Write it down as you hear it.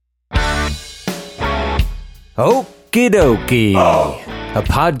Okie dokie, a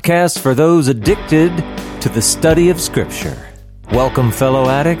podcast for those addicted to the study of Scripture. Welcome, fellow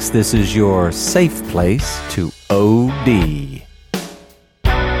addicts. This is your safe place to OD.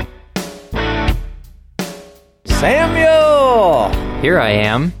 Samuel! Here I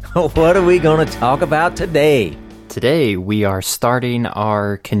am. What are we going to talk about today? Today we are starting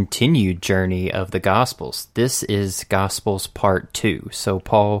our continued journey of the Gospels. This is Gospels Part 2. So,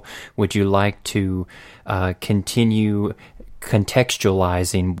 Paul, would you like to continue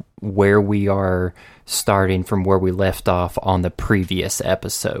contextualizing where we are starting from where we left off on the previous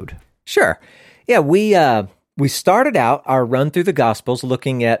episode? Sure. Yeah, we started out our run through the Gospels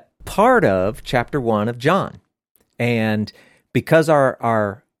looking at part of chapter 1 of John. And because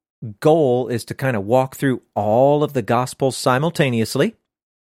our goal is to kind of walk through all of the Gospels simultaneously,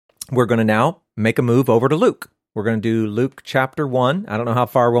 we're going to now make a move over to Luke. We're going to do Luke chapter 1. I don't know how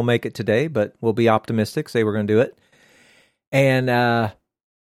far we'll make it today, but we'll be optimistic, say we're going to do it. And,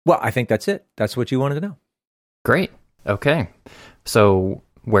 well, I think that's it. That's what you wanted to know. Great. Okay. So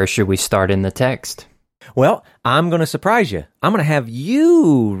where should we start in the text? Well, I'm going to surprise you. I'm going to have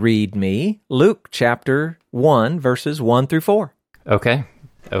you read me Luke chapter 1, verses 1 through 4. Okay.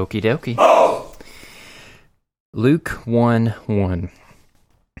 Okie dokie. Oh! Luke 1:1.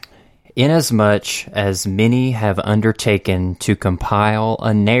 Inasmuch as many have undertaken to compile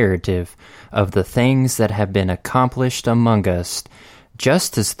a narrative of the things that have been accomplished among us,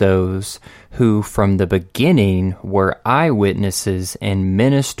 just as those who from the beginning were eyewitnesses and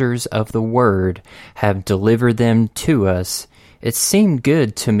ministers of the word have delivered them to us, it seemed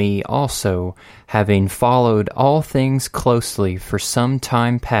good to me also, having followed all things closely for some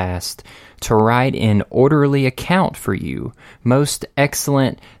time past, to write an orderly account for you, most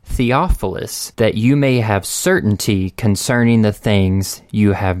excellent Theophilus, that you may have certainty concerning the things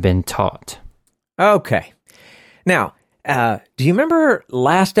you have been taught. Okay. Now, do you remember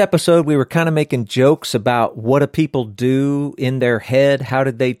last episode we were kind of making jokes about what do people do in their head? How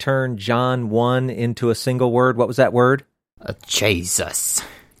did they turn John 1 into a single word? What was that word? Jesus.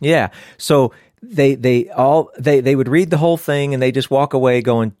 Yeah. So they would read the whole thing and they just walk away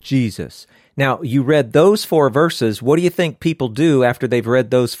going, Jesus. Now, you read those 4 verses. What do you think people do after they've read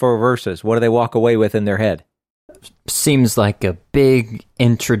those 4 verses? What do they walk away with in their head? Seems like a big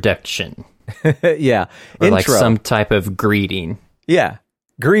introduction. Yeah. Or intro. like some type of greeting. Yeah.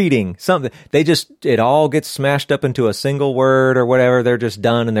 Greeting. Something. It all gets smashed up into a single word or whatever. They're just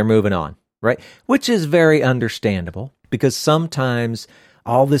done and they're moving on. Right? Which is very understandable because sometimes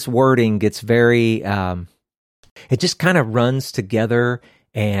all this wording gets very, it just kind of runs together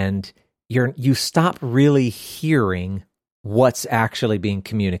and you stop really hearing what's actually being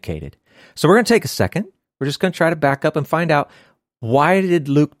communicated. So we're going to take a second. We're just going to try to back up and find out, why did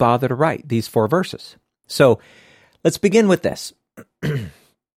Luke bother to write these 4 verses? So let's begin with this.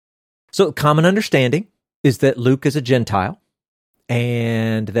 So common understanding is that Luke is a Gentile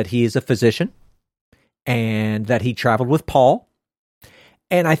and that he is a physician and that he traveled with Paul.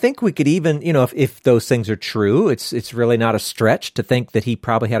 And I think we could even, if those things are true, it's really not a stretch to think that he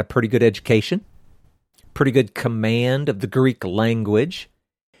probably had a pretty good education, pretty good command of the Greek language.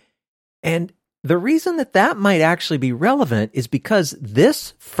 And the reason that might actually be relevant is because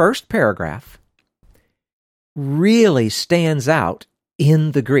this first paragraph really stands out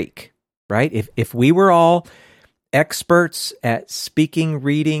in the Greek, right? If we were all experts at speaking,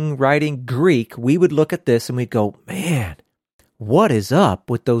 reading, writing Greek, we would look at this and we'd go, man, what is up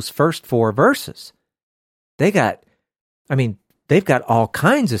with those first 4 verses? They've got all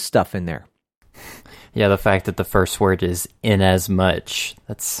kinds of stuff in there. Yeah, the fact that the first word is inasmuch,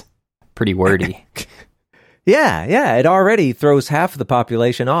 that's pretty wordy. Yeah, it already throws half of the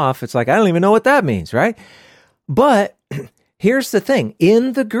population off. It's like, I don't even know what that means, right? But here's the thing.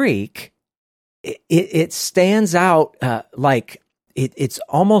 In the Greek, it stands out like it's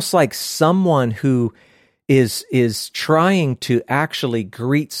almost like someone who is trying to actually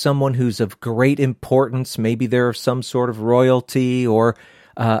greet someone who's of great importance. Maybe they're some sort of royalty or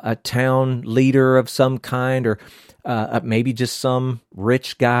a town leader of some kind, or maybe just some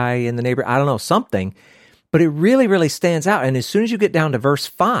rich guy in the neighborhood. I don't know, something. But it really, really stands out. And as soon as you get down to verse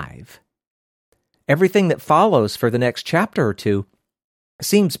 5, everything that follows for the next chapter or two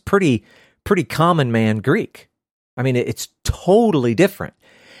seems pretty common man Greek. I mean, it's totally different.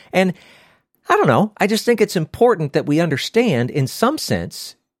 And I don't know, I just think it's important that we understand, in some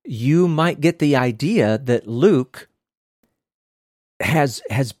sense, you might get the idea that Luke has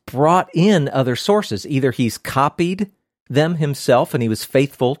brought in other sources. Either he's copied them himself and he was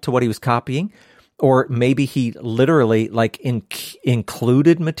faithful to what he was copying, or maybe he literally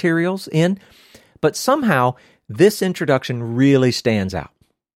included materials in. but somehow this introduction really stands out.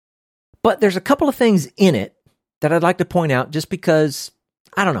 But there's a couple of things in it that I'd like to point out just because,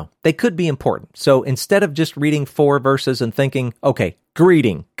 I don't know, they could be important. So instead of just reading 4 verses and thinking, okay,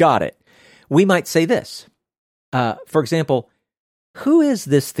 greeting, got it, we might say this. For example, who is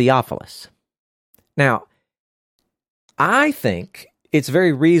this Theophilus? Now, I think it's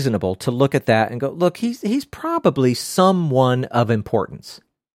very reasonable to look at that and go, look, he's probably someone of importance.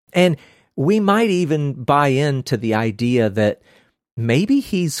 And we might even buy into the idea that maybe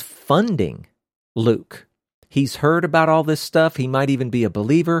he's funding Luke. He's heard about all this stuff. He might even be a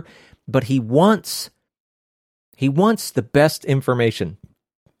believer, but he wants the best information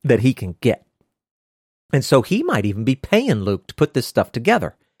that he can get. And so he might even be paying Luke to put this stuff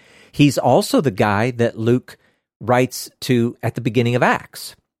together. He's also the guy that Luke writes to at the beginning of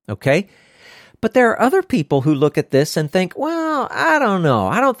Acts, okay? But there are other people who look at this and think, well, I don't know.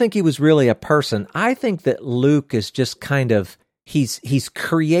 I don't think he was really a person. I think that Luke is just kind of, he's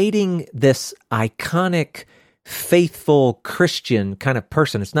creating this iconic, faithful Christian kind of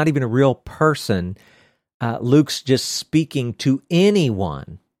person. It's not even a real person. Luke's just speaking to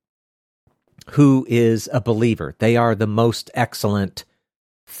anyone who is a believer. They are the most excellent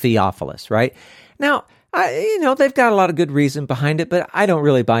Theophilus, right? Now, they've got a lot of good reason behind it, but I don't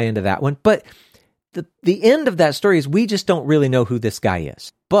really buy into that one. But the end of that story is we just don't really know who this guy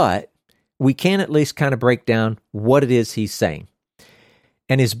is. But we can at least kind of break down what it is he's saying.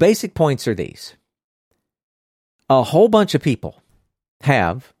 And his basic points are these. A whole bunch of people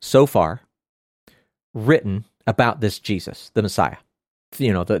have, so far, written about this Jesus, the Messiah.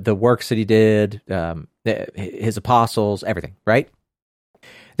 The works that he did, his apostles, everything, right?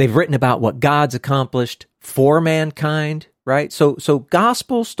 They've written about what God's accomplished for mankind, right? So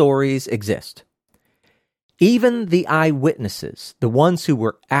gospel stories exist. Even the eyewitnesses, the ones who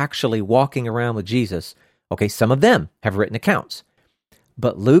were actually walking around with Jesus, okay, some of them have written accounts.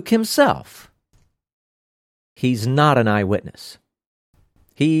 But Luke himself, he's not an eyewitness.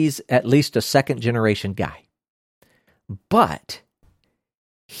 He's at least a second-generation guy. But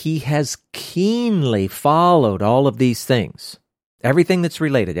he has keenly followed all of these things, everything that's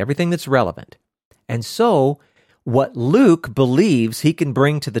related, everything that's relevant. And so what Luke believes he can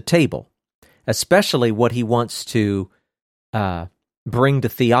bring to the table, especially what he wants to bring to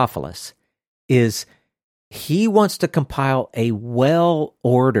Theophilus, is he wants to compile a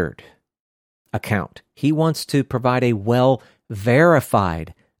well-ordered account. He wants to provide a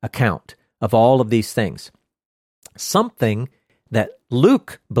well-verified account of all of these things. Something that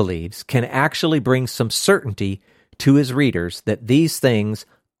Luke believes can actually bring some certainty to his readers that these things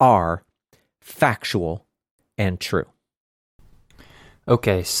are factual and true.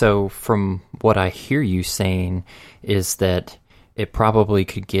 Okay, so from what I hear you saying is that it probably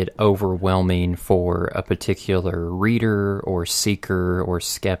could get overwhelming for a particular reader or seeker or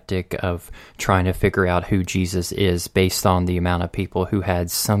skeptic of trying to figure out who Jesus is based on the amount of people who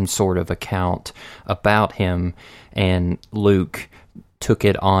had some sort of account about him, and Luke took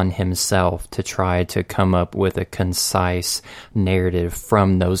it on himself to try to come up with a concise narrative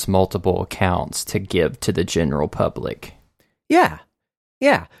from those multiple accounts to give to the general public. Yeah.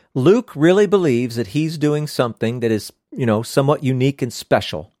 Luke really believes that he's doing something that is, somewhat unique and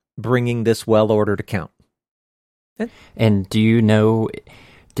special, bringing this well-ordered account. And do you know,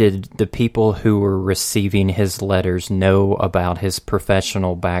 did the people who were receiving his letters know about his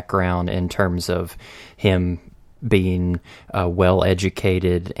professional background in terms of him being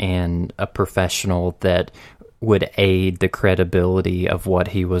well-educated and a professional that would aid the credibility of what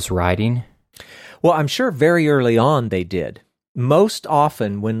he was writing? Well, I'm sure very early on they did. Most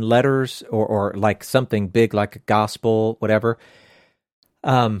often when letters or like something big like a gospel, whatever,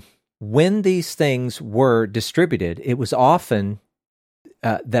 when these things were distributed, it was often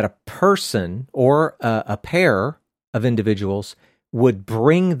that a person or a pair of individuals would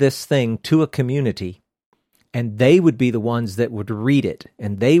bring this thing to a community, and they would be the ones that would read it,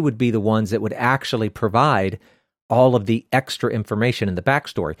 and they would be the ones that would actually provide all of the extra information in the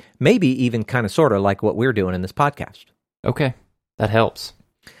backstory, maybe even kind of sort of like what we're doing in this podcast. Okay, that helps.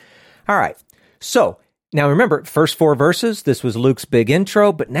 All right. So now remember, first 4 verses, this was Luke's big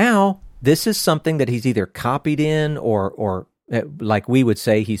intro, but now this is something that he's either copied in or like we would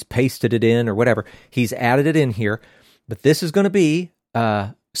say, he's pasted it in or whatever. He's added it in here, but this is going to be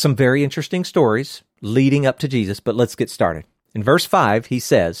some very interesting stories leading up to Jesus, but let's get started. In verse 5, he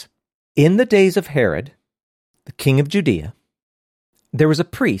says, "In the days of Herod, the king of Judea, there was a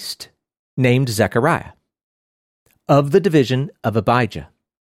priest named Zechariah, of the division of Abijah.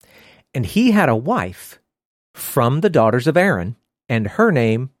 And he had a wife from the daughters of Aaron, and her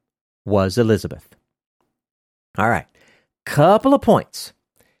name was Elizabeth. All right, couple of points.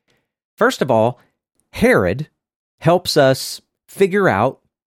 First of all, Herod helps us figure out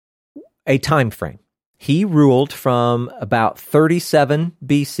a time frame. He ruled from about 37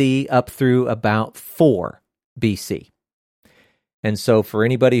 BC up through about 4 BC. And so for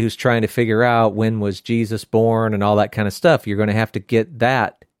anybody who's trying to figure out when was Jesus born and all that kind of stuff, you're going to have to get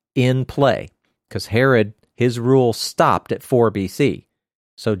that in play, because Herod, his rule stopped at 4 BC.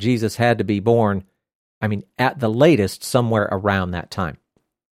 So Jesus had to be born, at the latest, somewhere around that time.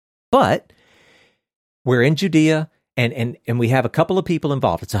 But we're in Judea, and we have a couple of people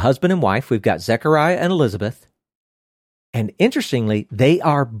involved. It's a husband and wife. We've got Zechariah and Elizabeth. And interestingly, they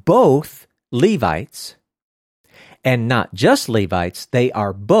are both Levites. And not just Levites, they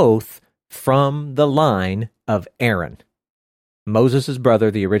are both from the line of Aaron, Moses' brother,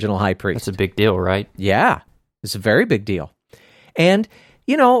 the original high priest. That's a big deal, right? Yeah, it's a very big deal. And,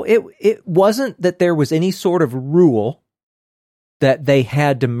 it wasn't that there was any sort of rule that they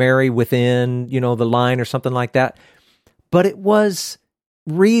had to marry within, the line or something like that. But it was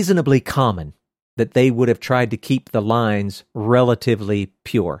reasonably common that they would have tried to keep the lines relatively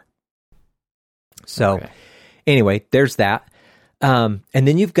pure. So, Anyway, there's that. And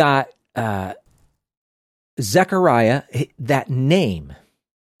then you've got Zechariah, that name.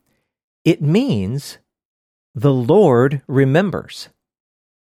 It means the Lord remembers.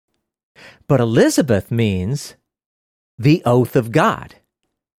 But Elizabeth means the oath of God.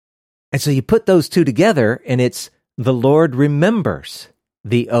 And so you put those two together, and it's the Lord remembers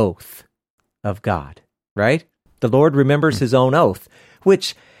the oath of God, right? The Lord remembers his own oath,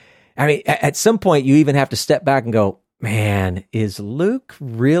 which, at some point you even have to step back and go, man, is Luke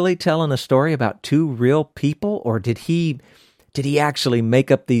really telling a story about two real people, or did he actually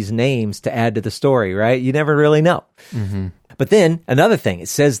make up these names to add to the story, right? You never really know. Mm-hmm. But then another thing, it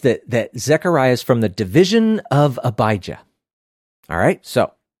says that Zechariah is from the division of Abijah. All right,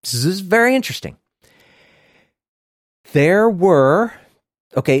 so this is very interesting. There were,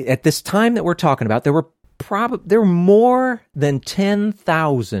 at this time that we're talking about, there were more than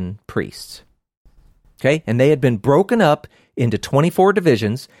 10,000 priests. Okay, and they had been broken up into 24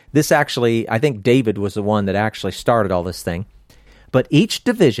 divisions. This actually, I think David was the one that actually started all this thing. But each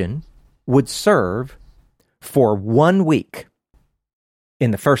division would serve for 1 week in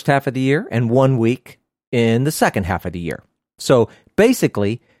the first half of the year and 1 week in the second half of the year. So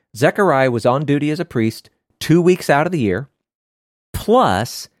basically, Zechariah was on duty as a priest 2 weeks out of the year,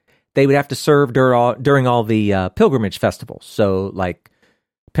 plus they would have to serve during all the pilgrimage festivals, so like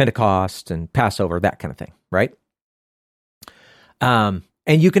Pentecost and Passover, that kind of thing, right? And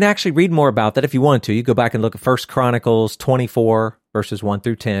you can actually read more about that if you want to. You go back and look at 1 Chronicles 24, verses 1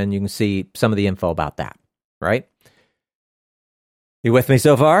 through 10. You can see some of the info about that, right? You with me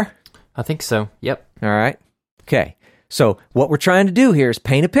so far? I think so, yep. All right. Okay. So what we're trying to do here is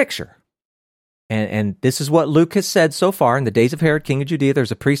paint a picture. And this is what Luke has said so far. In the days of Herod, king of Judea,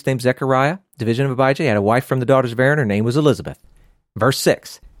 there's a priest named Zechariah, division of Abijah. He had a wife from the daughters of Aaron. Her name was Elizabeth. Verse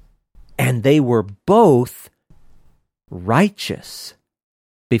 6. And they were both righteous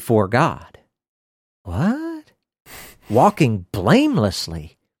before God. What? Walking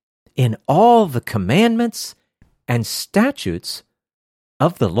blamelessly in all the commandments and statutes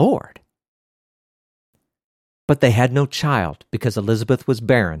of the Lord. But they had no child because Elizabeth was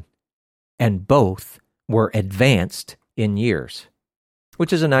barren, and both were advanced in years,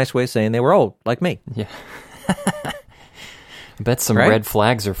 which is a nice way of saying they were old, like me. Yeah. I bet some red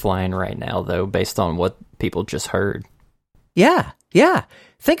flags are flying right now, though, based on what people just heard. Yeah.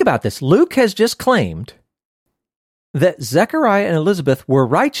 Think about this. Luke has just claimed that Zechariah and Elizabeth were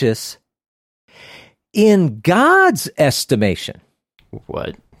righteous in God's estimation.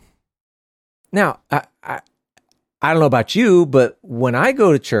 What? Now, I don't know about you, but when I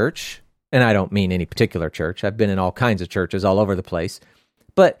go to church, and I don't mean any particular church, I've been in all kinds of churches all over the place,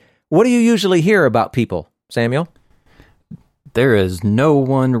 but what do you usually hear about people, Samuel? There is no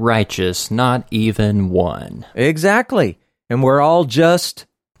one righteous, not even one. Exactly. And we're just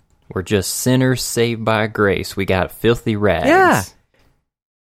sinners saved by grace. We got filthy rags.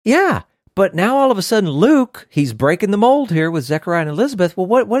 Yeah. But now all of a sudden, Luke, he's breaking the mold here with Zechariah and Elizabeth. Well,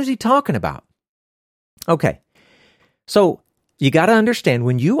 what is he talking about? Okay. So you got to understand,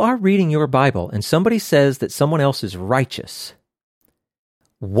 when you are reading your Bible and somebody says that someone else is righteous,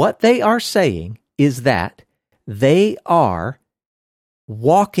 what they are saying is that they are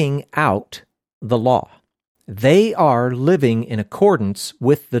walking out the law. They are living in accordance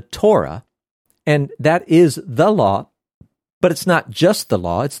with the Torah, and that is the law, but it's not just the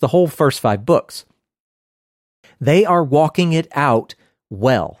law, it's the whole first 5 books. They are walking it out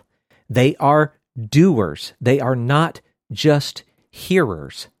well. They are doers. They are not just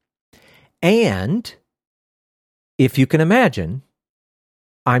hearers. And if you can imagine,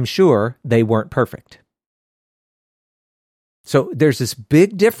 I'm sure they weren't perfect. So there's this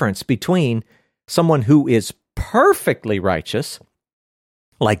big difference between someone who is perfectly righteous,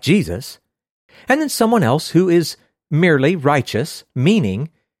 like Jesus, and then someone else who is merely righteous, meaning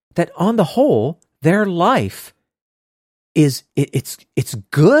that on the whole, their life is it's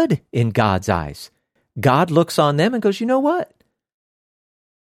good in God's eyes. God looks on them and goes, you know what?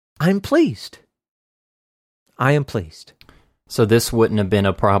 I'm pleased. I am pleased. So this wouldn't have been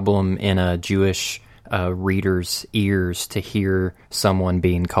a problem in a Jewish reader's ears to hear someone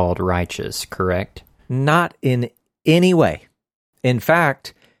being called righteous, correct? Not in any way. In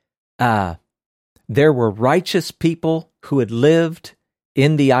fact, there were righteous people who had lived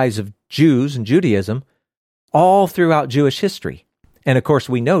in the eyes of Jews and Judaism all throughout Jewish history. And of course,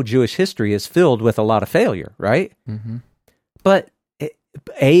 we know Jewish history is filled with a lot of failure, right? Mm-hmm. But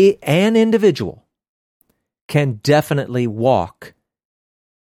an individual can definitely walk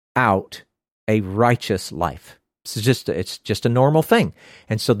out a righteous life. It's just a normal thing.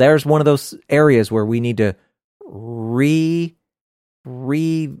 And so there's one of those areas where we need to reimagine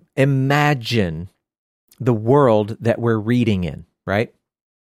the world that we're reading in, right?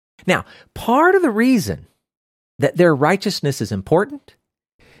 Now, part of the reason that their righteousness is important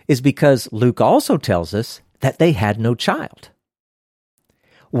is because Luke also tells us that they had no child.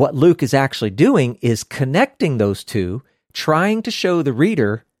 What Luke is actually doing is connecting those two, trying to show the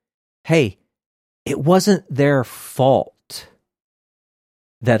reader, hey, it wasn't their fault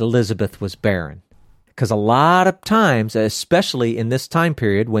that Elizabeth was barren. Because a lot of times, especially in this time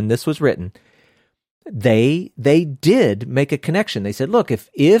period when this was written, they did make a connection. They said, look,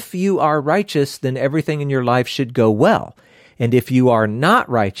 if you are righteous, then everything in your life should go well. And if you are not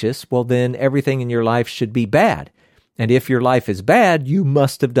righteous, well, then everything in your life should be bad. And if your life is bad, you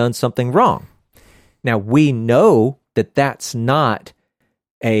must have done something wrong. Now, we know that that's not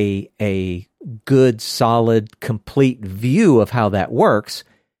a good, solid, complete view of how that works,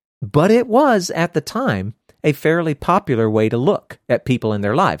 but it was, at the time, a fairly popular way to look at people in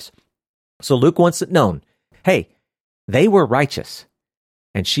their lives. So Luke wants it known, hey, they were righteous,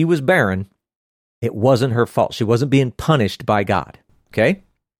 and she was barren. It wasn't her fault. She wasn't being punished by God, okay?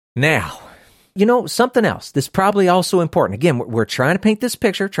 Now, something else. This is probably also important. Again, we're trying to paint this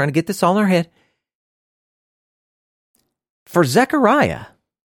picture, trying to get this all in our head. For Zechariah,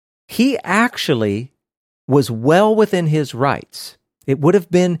 he actually was well within his rights. It would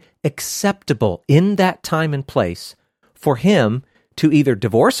have been acceptable in that time and place for him to either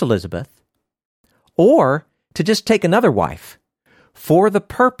divorce Elizabeth or to just take another wife for the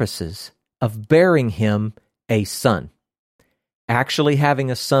purposes of bearing him a son. Actually having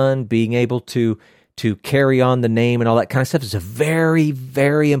a son, being able to carry on the name and all that kind of stuff is a very,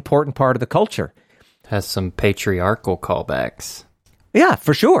 very important part of the culture. Has some patriarchal callbacks. Yeah,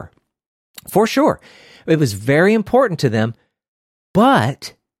 for sure. For sure. It was very important to them,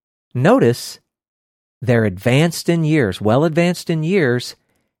 but notice they're advanced in years, well advanced in years,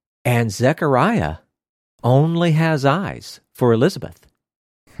 and Zechariah only has eyes for Elizabeth,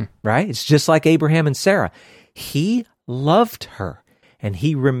 right? It's just like Abraham and Sarah. He loved her, and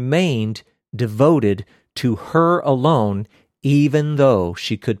he remained devoted to her alone, even though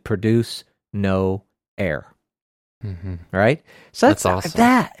she could produce no heir. Mm-hmm. Right? So that's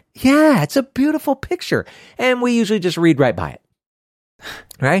awesome. Yeah, it's a beautiful picture. And we usually just read right by it.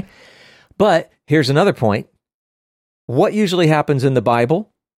 Right? But here's another point. What usually happens in the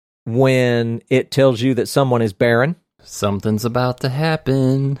Bible when it tells you that someone is barren? Something's about to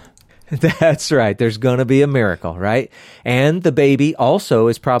happen. That's right. There's going to be a miracle, right? And the baby also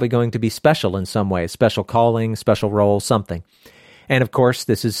is probably going to be special in some way, special calling, special role, something. And of course,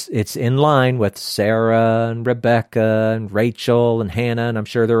 it's in line with Sarah and Rebecca and Rachel and Hannah, and I'm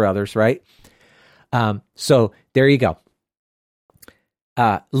sure there are others, right? So there you go.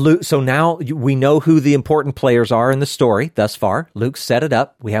 So now we know who the important players are in the story thus far. Luke set it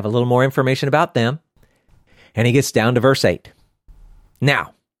up. We have a little more information about them. And he gets down to verse 8.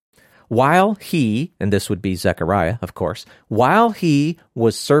 Now, while he, and this would be Zechariah, of course, while he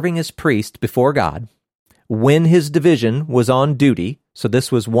was serving as priest before God, when his division was on duty, so this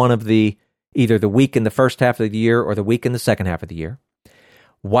was one of either the week in the first half of the year or the week in the second half of the year,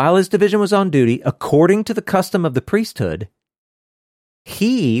 while his division was on duty, according to the custom of the priesthood,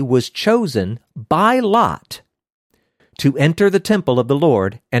 he was chosen by lot to enter the temple of the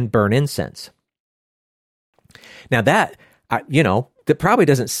Lord and burn incense. Now that probably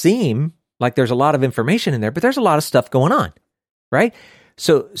doesn't seem like there's a lot of information in there, but there's a lot of stuff going on, right?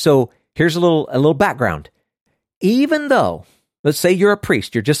 So here's a little background. Even though, let's say you're a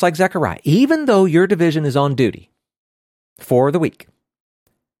priest, you're just like Zechariah, even though your division is on duty for the week,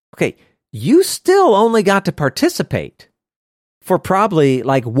 okay, you still only got to participate for probably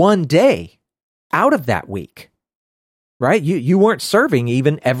like one day out of that week, right? You weren't serving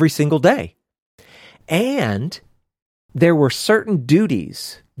even every single day. And there were certain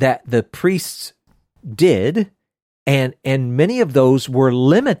duties that the priests did, and many of those were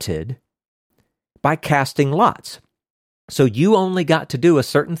limited by casting lots. So you only got to do a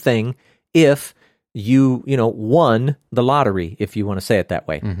certain thing if you won the lottery, if you want to say it that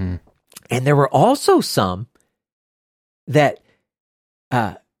way. Mm-hmm. And there were also some that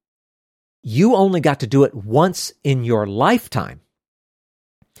you only got to do it once in your lifetime.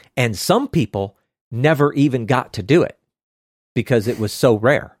 And some people never even got to do it because it was so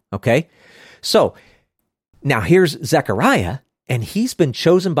rare, okay? So now here's Zechariah, and he's been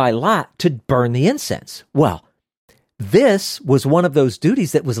chosen by Lot to burn the incense. Well, this was one of those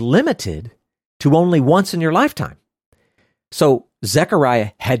duties that was limited to only once in your lifetime. So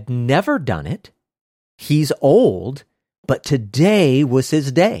Zechariah had never done it. He's old, but today was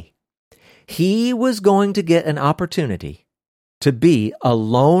his day. He was going to get an opportunity to be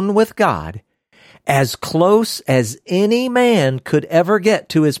alone with God, as close as any man could ever get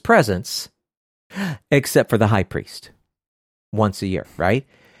to his presence, except for the high priest, once a year, right?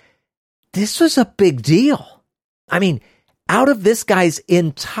 This was a big deal. I mean, out of this guy's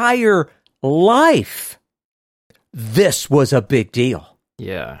entire life, this was a big deal.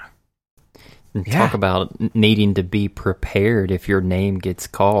 Yeah. And talk about needing to be prepared if your name gets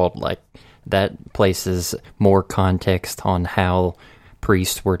called. Like, that places more context on how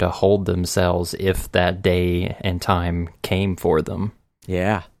priests were to hold themselves if that day and time came for them.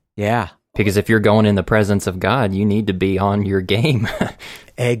 Yeah. Because if you're going in the presence of God, you need to be on your game.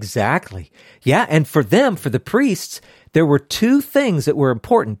 Exactly. Yeah, and for them, for the priests, there were two things that were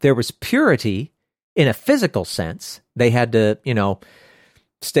important. There was purity in a physical sense. They had to,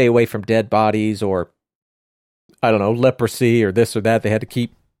 stay away from dead bodies or, leprosy or this or that. They had to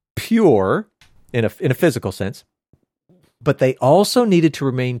keep pure in a physical sense. But they also needed to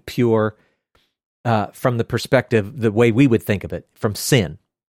remain pure from the perspective, the way we would think of it, from sin,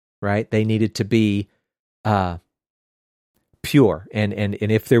 right? They needed to be pure. And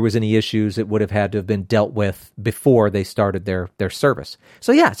if there was any issues, it would have had to have been dealt with before they started their service.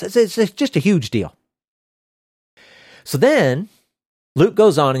 So yeah, it's just a huge deal. So then Luke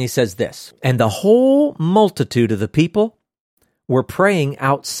goes on and he says this, and the whole multitude of the people were praying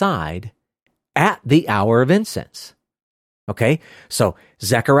outside at the hour of incense. Okay, so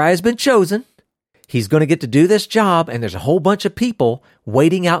Zechariah has been chosen. He's going to get to do this job, and there's a whole bunch of people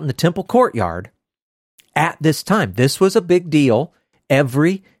waiting out in the temple courtyard at this time. This was a big deal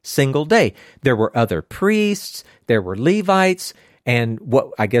every single day. There were other priests, there were Levites, and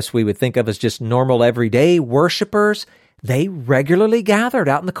what I guess we would think of as just normal everyday worshipers. They regularly gathered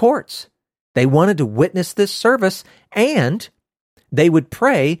out in the courts. They wanted to witness this service, and they would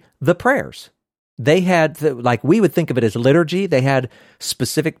pray the prayers. They had, like we would think of it as liturgy, they had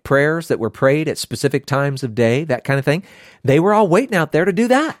specific prayers that were prayed at specific times of day, that kind of thing. They were all waiting out there to do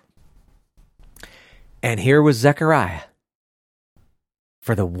that. And here was Zechariah.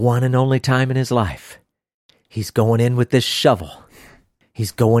 For the one and only time in his life, he's going in with this shovel.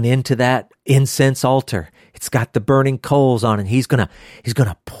 He's going into that incense altar. It's got the burning coals on it. He's gonna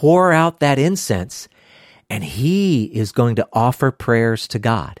pour out that incense, and he is going to offer prayers to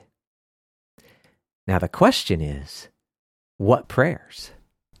God. Now, the question is, what prayers?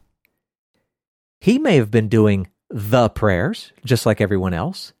 He may have been doing the prayers, just like everyone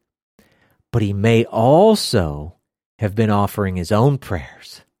else, but he may also have been offering his own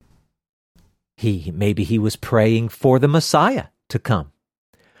prayers. Maybe he was praying for the Messiah to come,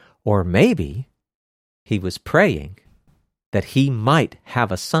 or maybe he was praying that he might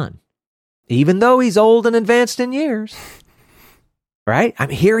have a son, even though he's old and advanced in years. Right? I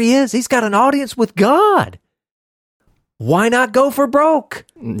mean, here he is. He's got an audience with God. Why not go for broke?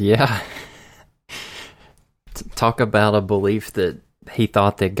 Yeah. Talk about a belief that he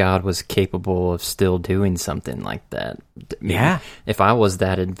thought that God was capable of still doing something like that. Yeah. If I was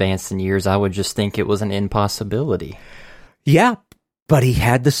that advanced in years, I would just think it was an impossibility. Yeah, but he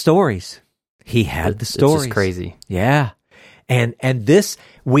had the stories. He had the stories. It's just crazy. Yeah. And this,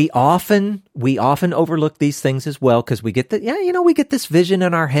 we often overlook these things as well, because we get we get this vision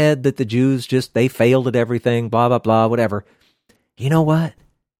in our head that the Jews they failed at everything, blah, blah, blah, whatever. You know what?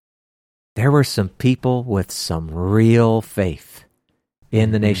 There were some people with some real faith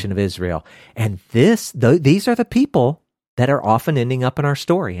in the nation of Israel. And these are the people that are often ending up in our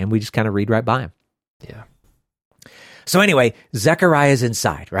story, and we just kind of read right by them. Yeah. So anyway, Zechariah's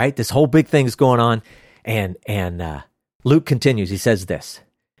inside, right? This whole big thing's going on, and Luke continues. He says this,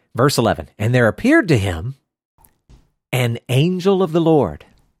 verse 11, "And there appeared to him an angel of the Lord,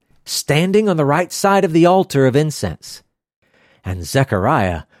 standing on the right side of the altar of incense. And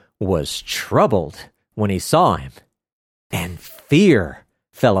Zechariah was troubled when he saw him, and fear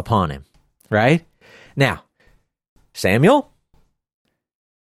fell upon him." Right? Now, Samuel,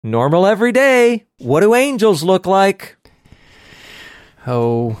 normal every day. What do angels look like?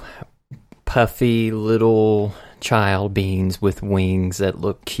 Oh, puffy little child beings with wings that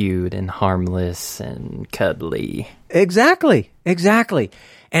look cute and harmless and cuddly. Exactly.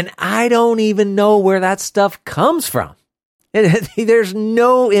 And I don't even know where that stuff comes from. There's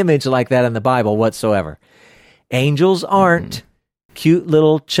no image like that in the Bible whatsoever. Angels aren't cute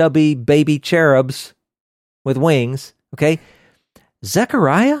little chubby baby cherubs with wings, okay?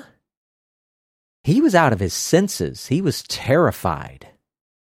 Zechariah, he was out of his senses. He was terrified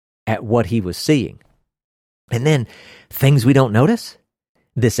at what he was seeing. And then things we don't notice,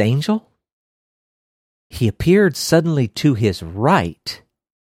 this angel, he appeared suddenly to his right,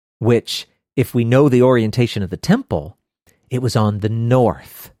 which, if we know the orientation of the temple, it was on the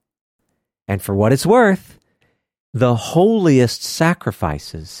north. And for what it's worth, the holiest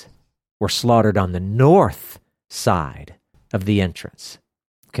sacrifices were slaughtered on the north side of the entrance.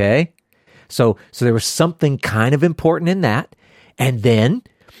 Okay? So there was something kind of important in that. And then,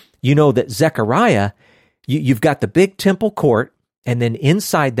 you know that Zechariah, you've got the big temple court, and then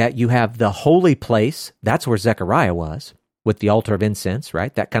inside that you have the holy place. That's where Zechariah was, with the altar of incense,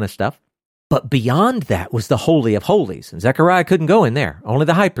 right? That kind of stuff. But beyond that was the Holy of Holies. And Zechariah couldn't go in there. Only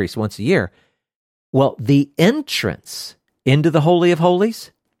the high priest once a year. Well, the entrance into the Holy of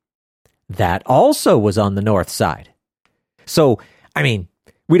Holies, that also was on the north side. So, I mean,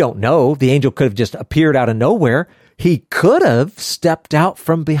 we don't know. The angel could have just appeared out of nowhere. He could have stepped out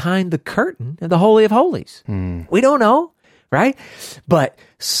from behind the curtain in the Holy of Holies. We don't know, right? But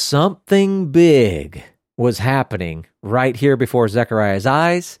something big was happening right here before Zechariah's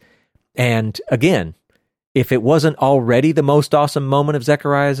eyes. And again, if it wasn't already the most awesome moment of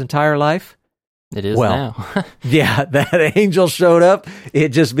Zechariah's entire life, it is now. Yeah, that angel showed up. It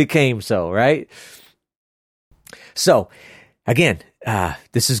just became so, right? So, again,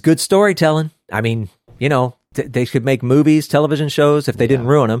 this is good storytelling. I mean, you know, they could make movies, television shows. If they didn't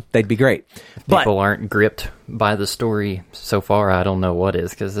ruin them, they'd be great. People aren't gripped by the story so far. I don't know what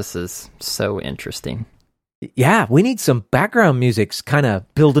is, because this is so interesting. Yeah, we need some background music's kind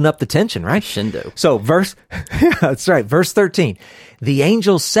of building up the tension, right? Shindo. So that's right, verse 13. The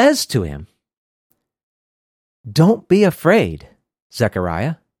angel says to him, "Don't be afraid,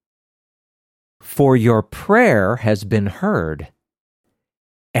 Zechariah, for your prayer has been heard,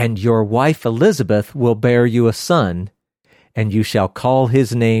 and your wife Elizabeth will bear you a son, and you shall call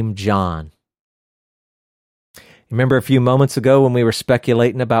his name John." Remember a few moments ago when we were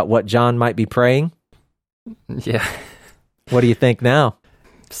speculating about what John might be praying? Yeah. What do you think now?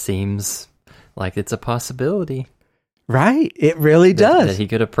 Seems like it's a possibility. Right? It really does. That he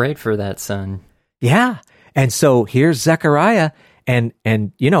could have prayed for that son. Yeah. And so here's Zechariah and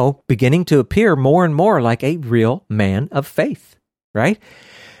you know, beginning to appear more and more like a real man of faith, right?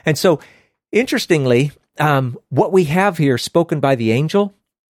 And so interestingly, what we have here spoken by the angel,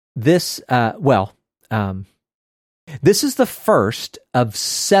 this is the first of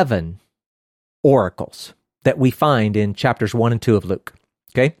 7 oracles that we find in chapters 1 and 2 of Luke.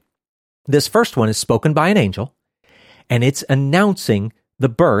 Okay? This first one is spoken by an angel, and it's announcing the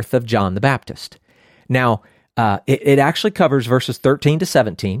birth of John the Baptist. Now, it actually covers verses 13 to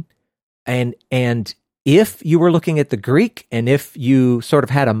 17, and if you were looking at the Greek, and if you sort of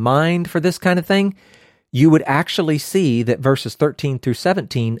had a mind for this kind of thing, you would actually see that verses 13 through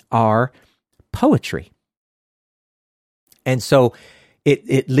 17 are poetry. And so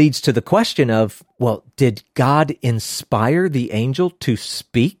it leads to the question of, well, did God inspire the angel to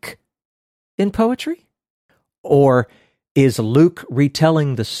speak in poetry? Or is Luke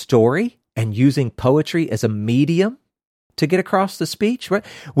retelling the story and using poetry as a medium to get across the speech? Right?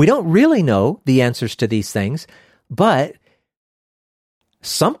 We don't really know the answers to these things, but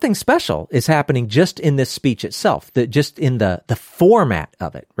something special is happening just in this speech itself, just in the format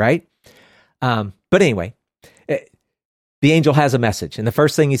of it, right? But anyway, the angel has a message, and the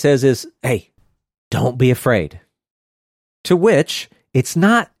first thing he says is, "Hey, don't be afraid." To which it's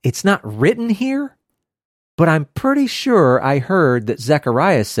not written here, but I'm pretty sure I heard that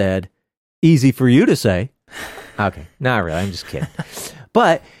Zechariah said, "Easy for you to say." Okay, not really, I'm just kidding.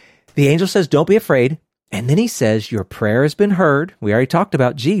 But the angel says, "Don't be afraid. And then he says, your prayer has been heard. We already talked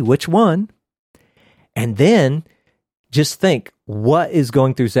about, which one? And then just think, what is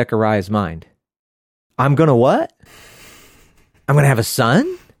going through Zechariah's mind? I'm going to what? I'm going to have a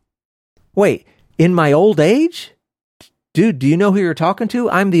son? Wait, in my old age? Dude, do you know who you're talking to?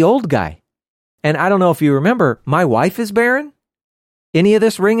 I'm the old guy. And I don't know if you remember, my wife is barren. Any of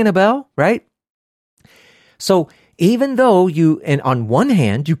this ringing a bell, right? So even though and on one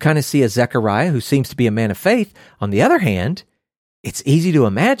hand, you kind of see a Zechariah who seems to be a man of faith, on the other hand, it's easy to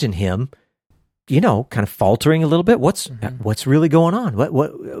imagine him, kind of faltering a little bit. What's really going on?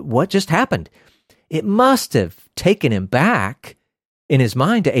 What just happened? It must have taken him back in his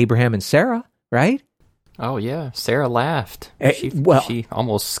mind to Abraham and Sarah, right? Oh, yeah. Sarah laughed. She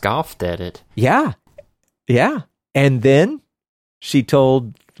almost scoffed at it. Yeah. Yeah. And then she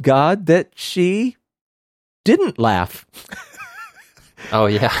told God that she didn't laugh. Oh,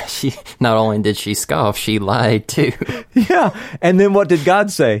 yeah. She not only did she scoff, she lied too. Yeah. And then what did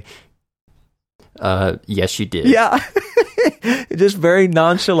God say? Yes, you did. Yeah. Just very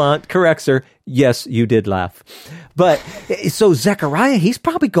nonchalant corrects her. Yes, you did laugh. But so Zechariah, he's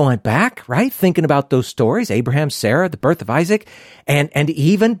probably going back, right? Thinking about those stories, Abraham, Sarah, the birth of Isaac, and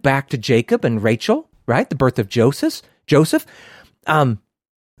even back to Jacob and Rachel, right? The birth of Joseph.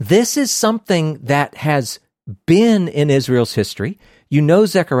 This is something that has been in Israel's history.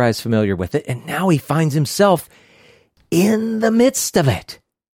 Zechariah is familiar with it, and now he finds himself in the midst of it.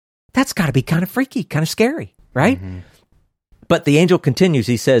 That's got to be kind of freaky, kind of scary, right? Mm-hmm. But the angel continues.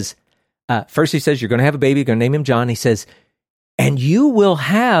 He says, first he says, you're going to have a baby, you're going to name him John. He says, and you will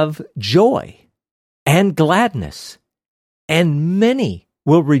have joy and gladness, and many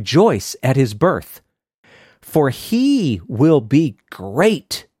will rejoice at his birth, for he will be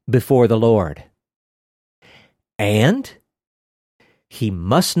great before the Lord. And he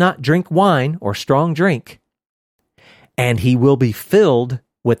must not drink wine or strong drink, and he will be filled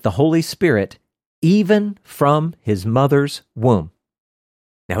with the Holy Spirit even from his mother's womb.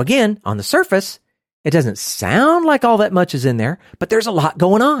 Now again, on the surface, it doesn't sound like all that much is in there, but there's a lot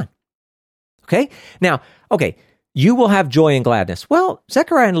going on. Okay? Now, you will have joy and gladness. Well,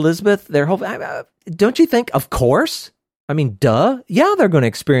 Zechariah and Elizabeth, their whole, don't you think, of course? I mean, duh. Yeah, they're going to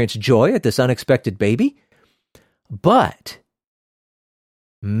experience joy at this unexpected baby. But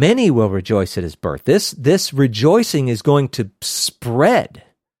many will rejoice at his birth. This rejoicing is going to spread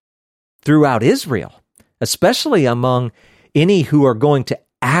throughout Israel, especially among any who are going to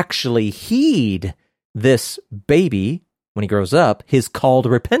actually heed this baby when he grows up, his call to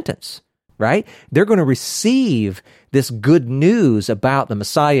repentance, right? They're going to receive this good news about the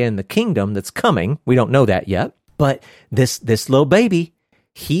Messiah and the kingdom that's coming. We don't know that yet, but this little baby,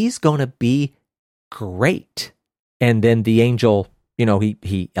 he's going to be great. And then the angel,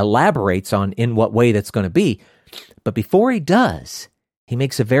 he elaborates on in what way that's going to be. But before he does, he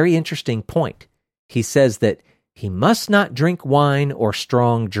makes a very interesting point. He says that he must not drink wine or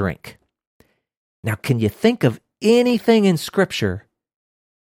strong drink. Now, can you think of anything in Scripture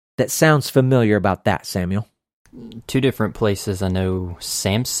that sounds familiar about that, Samuel? Two different places. I know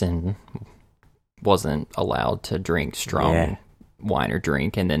Samson wasn't allowed to drink strong wine or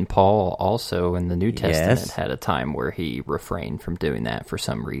drink, and then Paul also in the New Testament had a time where he refrained from doing that for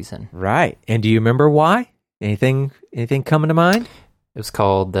some reason. Right. And do you remember why? Anything coming to mind? It was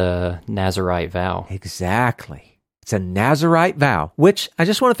called the Nazirite vow. Exactly. It's a Nazirite vow, which I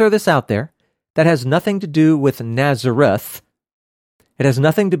just want to throw this out there. That has nothing to do with Nazareth. It has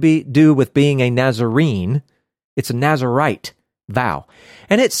nothing to do with being a Nazarene. It's a Nazirite vow.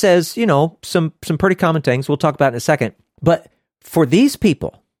 And it says, some pretty common things. We'll talk about in a second. But for these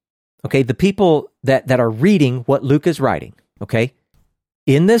people, the people that are reading what Luke is writing,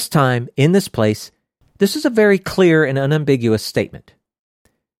 in this time, in this place, this is a very clear and unambiguous statement.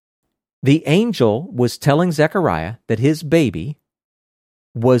 The angel was telling Zechariah that his baby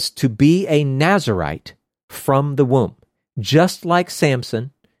was to be a Nazirite from the womb, just like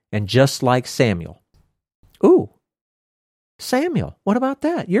Samson and just like Samuel. Ooh, Samuel. What about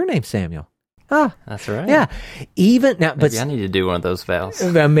that? Your name's Samuel. Ah, that's right. Yeah. Even now, maybe I need to do one of those vows.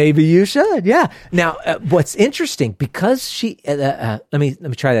 Maybe you should. Yeah. Now, what's interesting, because she, let me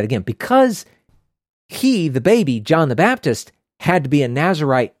try that again. Because he, the baby, John the Baptist, had to be a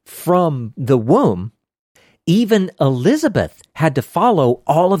Nazirite from the womb, even Elizabeth had to follow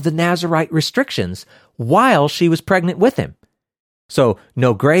all of the Nazirite restrictions while she was pregnant with him. So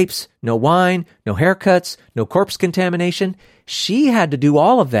no grapes, no wine, no haircuts, no corpse contamination. She had to do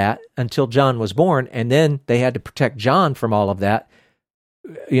all of that until John was born, and then they had to protect John from all of that,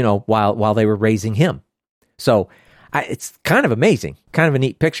 while they were raising him. So it's kind of amazing, kind of a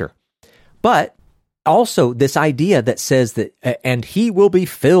neat picture. But also this idea that says that, and he will be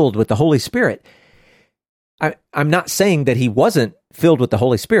filled with the Holy Spirit. I'm not saying that he wasn't filled with the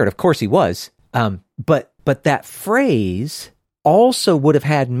Holy Spirit. Of course he was. But that phrase also would have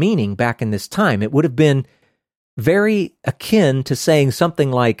had meaning back in this time. It would have been very akin to saying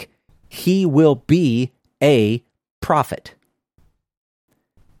something like, he will be a prophet.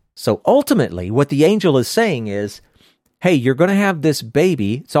 So ultimately, what the angel is saying is, hey, you're going to have this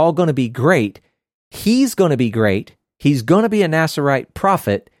baby. It's all going to be great. He's going to be great. He's going to be a Nazirite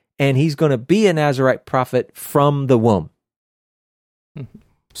prophet, and he's going to be a Nazirite prophet from the womb.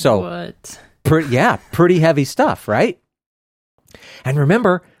 So, what? Pretty heavy stuff, right? And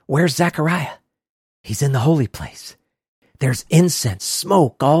remember, where's Zechariah? He's in the holy place. There's incense,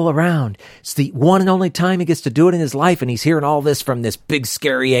 smoke all around. It's the one and only time he gets to do it in his life, and he's hearing all this from this big,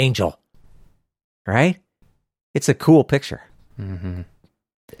 scary angel. Right? It's a cool picture. Mm-hmm.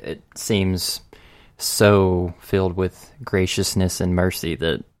 It seems so filled with graciousness and mercy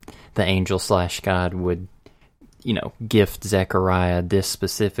that the angel/God would, gift Zechariah this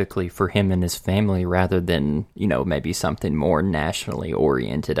specifically for him and his family rather than, maybe something more nationally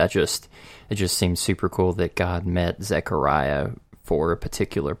oriented. It just seems super cool that God met Zechariah for a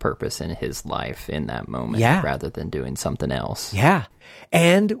particular purpose in his life in that moment rather than doing something else. Yeah.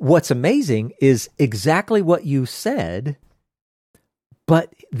 And what's amazing is exactly what you said,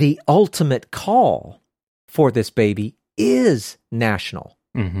 but the ultimate call for this baby is national.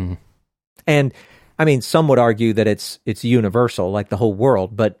 Mm-hmm. And I mean, some would argue that it's universal, like the whole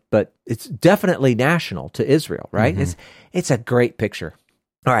world, but it's definitely national to Israel, right? Mm-hmm. It's a great picture.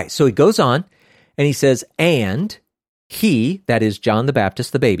 All right, so he goes on, and he says, and he, that is John the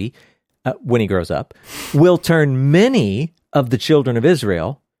Baptist, the baby, when he grows up, will turn many of the children of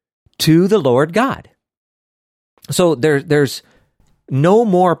Israel to the Lord God. So there's no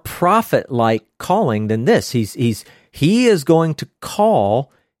more prophet-like calling than this. He is going to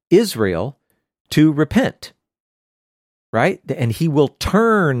call Israel to repent, right? And he will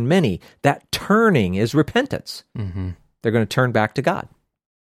turn many. That turning is repentance. Mm-hmm. They're going to turn back to God.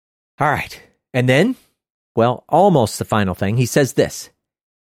 All right. And then, well, almost the final thing, he says this,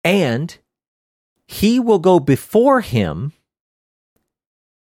 and he will go before him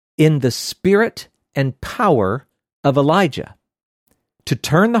in the spirit and power of Elijah to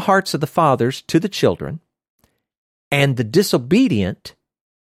turn the hearts of the fathers to the children and the disobedient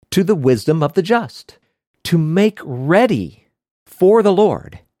to the wisdom of the just, to make ready for the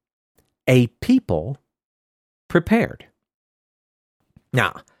Lord a people prepared.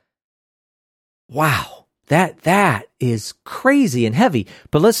 Now, wow, that is crazy and heavy.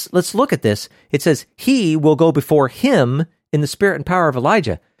 But let's look at this. It says, he will go before him in the spirit and power of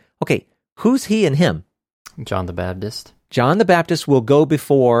Elijah. Okay, who's he and him? John the Baptist. John the Baptist will go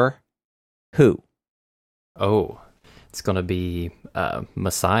before who? Oh, it's going to be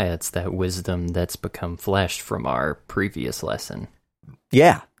Messiah. It's that wisdom that's become flesh from our previous lesson.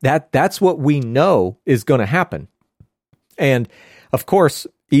 Yeah, that's what we know is going to happen. And of course,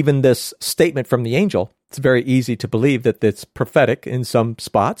 even this statement from the angel, it's very easy to believe that it's prophetic in some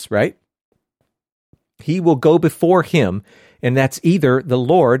spots, right? He will go before him, and that's either the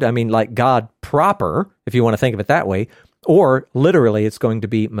Lord, I mean, like God proper, if you want to think of it that way, or literally it's going to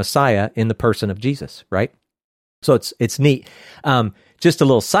be Messiah in the person of Jesus, right? So it's neat. Just a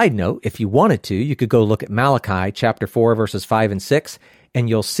little side note, if you wanted to, you could go look at Malachi chapter 4, verses 5 and 6, and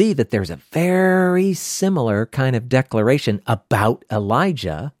you'll see that there's a very similar kind of declaration about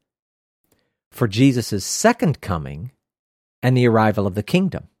Elijah for Jesus' second coming and the arrival of the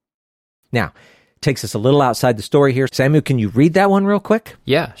kingdom. Now, takes us a little outside the story here. Samuel, can you read that one real quick?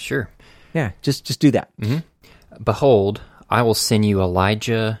 Yeah, sure. Yeah, just do that. Mm-hmm. Behold, I will send you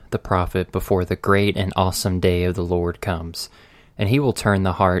Elijah the prophet before the great and awesome day of the Lord comes, and he will turn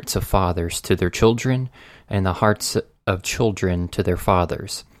the hearts of fathers to their children, and the hearts of children to their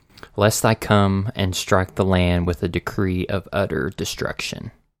fathers, lest I come and strike the land with a decree of utter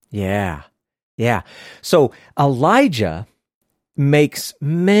destruction. Yeah. So Elijah makes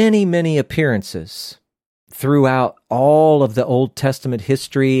many, many appearances throughout all of the Old Testament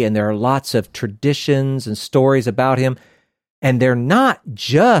history, and there are lots of traditions and stories about him. And they're not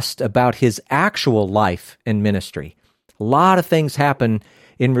just about his actual life and ministry. A lot of things happen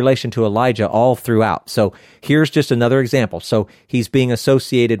in relation to Elijah all throughout. So here's just another example. So he's being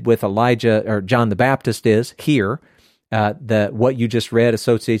associated with Elijah, or John the Baptist is here. What you just read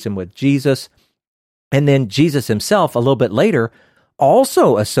associates him with Jesus. And then Jesus himself, a little bit later,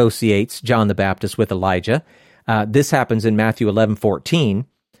 also associates John the Baptist with Elijah. This happens in Matthew 11:14.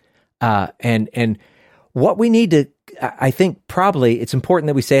 And what we need to, I think probably it's important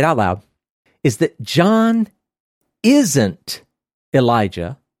that we say it out loud. is that John isn't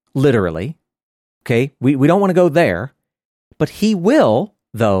Elijah, literally. Okay, we don't want to go there, but he will,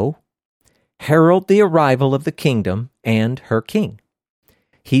 though, herald the arrival of the kingdom and her king.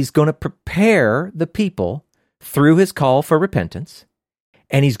 He's going to prepare the people through his call for repentance,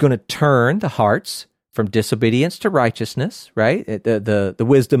 and he's going to turn the hearts from disobedience to righteousness, right? The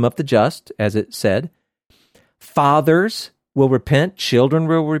wisdom of the just, as it said. Fathers will repent, children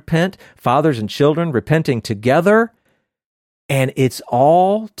will repent, fathers and children repenting together, and it's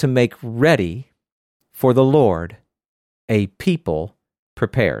all to make ready for the Lord a people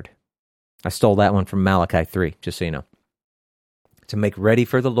prepared. I stole that one from Malachi 3, just so you know. To make ready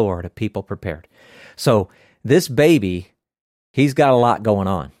for the Lord a people prepared. So this baby, he's got a lot going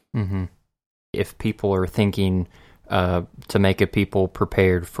on. Mm-hmm. If people are thinking to make a people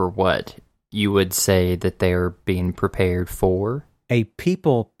prepared for what, you would say that they're being prepared for? A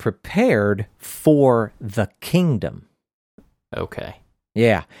people prepared for the kingdom. Okay.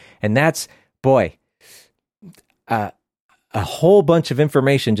 Yeah. And that's, boy, a whole bunch of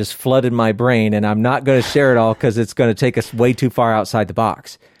information just flooded my brain, and I'm not going to share it all because it's going to take us way too far outside the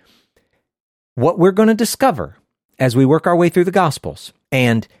box. What we're going to discover as we work our way through the Gospels,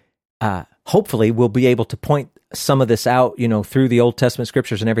 and hopefully we'll be able to point some of this out, through the Old Testament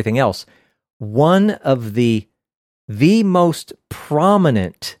scriptures and everything else. One of the most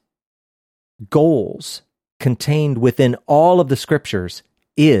prominent goals contained within all of the scriptures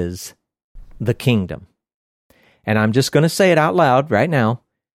is the kingdom. And I'm just going to say it out loud right now.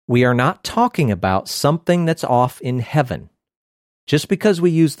 We are not talking about something that's off in heaven. Just because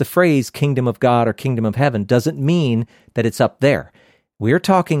we use the phrase kingdom of God or kingdom of heaven doesn't mean that it's up there. We're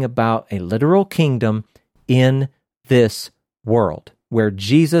talking about a literal kingdom in this world where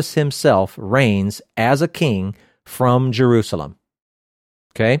Jesus himself reigns as a king from Jerusalem.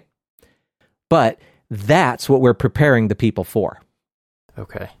 Okay? But that's what we're preparing the people for.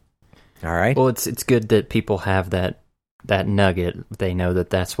 Okay. All right. Well, it's good that people have that nugget. They know that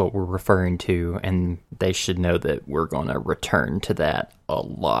that's what we're referring to, and they should know that we're going to return to that a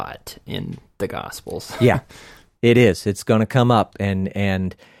lot in the Gospels. Yeah, it is. It's going to come up,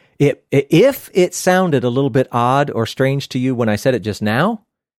 and if it sounded a little bit odd or strange to you when I said it just now,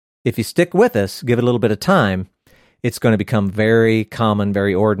 if you stick with us, give it a little bit of time, it's going to become very common,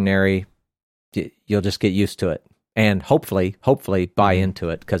 very ordinary. You'll just get used to it. And hopefully buy into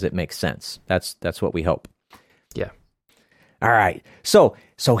it because it makes sense. That's what we hope. Yeah. All right. So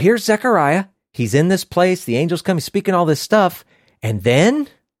here's Zechariah. He's in this place. The angel's coming, speaking all this stuff. And then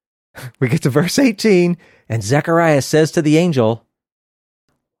we get to verse 18, and Zechariah says to the angel,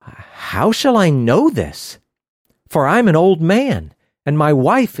 "How shall I know this? For I'm an old man, and my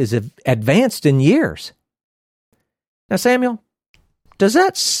wife is advanced in years." Now, Samuel, does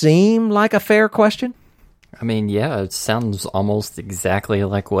that seem like a fair question? I mean, yeah, it sounds almost exactly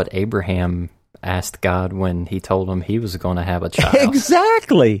like what Abraham asked God when he told him he was going to have a child.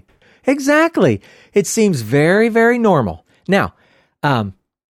 Exactly. It seems very, very normal. Now, to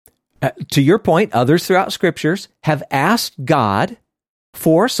your point, others throughout scriptures have asked God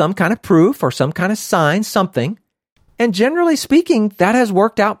for some kind of proof or some kind of sign, something, and generally speaking, that has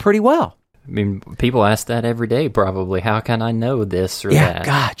worked out pretty well. I mean, people ask that every day, probably. How can I know this or yeah, that?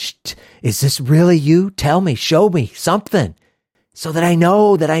 God, is this really you? Tell me, show me something so that I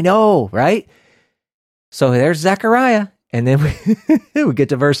know, right? So there's Zechariah. And then we get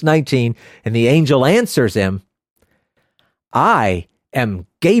to verse 19, and the angel answers him, "I am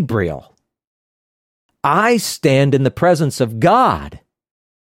Gabriel. I stand in the presence of God,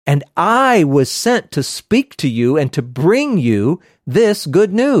 and I was sent to speak to you and to bring you this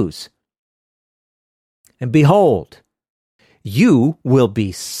good news. And behold, you will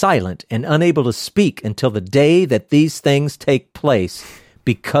be silent and unable to speak until the day that these things take place,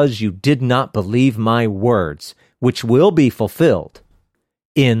 because you did not believe my words, which will be fulfilled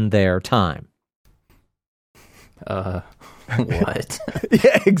in their time." What?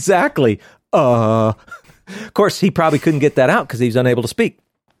 Yeah, exactly. Of course, he probably couldn't get that out because he was unable to speak.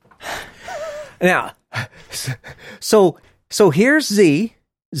 Now, so here's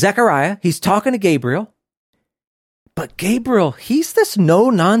Zechariah. He's talking to Gabriel. But Gabriel, he's this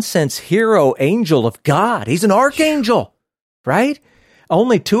no-nonsense hero angel of God. He's an archangel, right?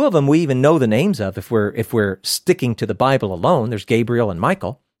 Only two of them we even know the names of if we're sticking to the Bible alone. There's Gabriel and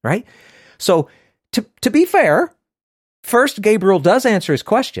Michael, right? So to be fair, first Gabriel does answer his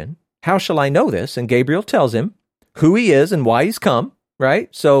question, "How shall I know this?" And Gabriel tells him who he is and why he's come, right?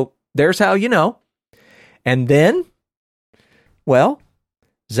 So there's how you know. And then, well,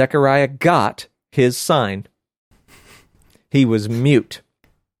 Zechariah got his sign. He was mute.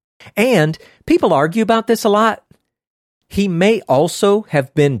 And people argue about this a lot. He may also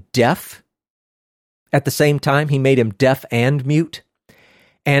have been deaf at the same time. He made him deaf and mute.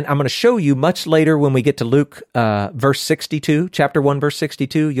 And I'm going to show you much later when we get to Luke verse 62, chapter 1, verse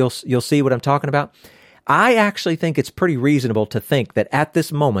 62, you'll see what I'm talking about. I actually think it's pretty reasonable to think that at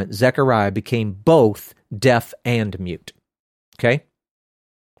this moment, Zechariah became both deaf and mute. Okay?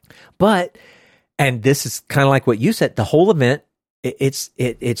 But, and this is kind of like what you said, the whole event,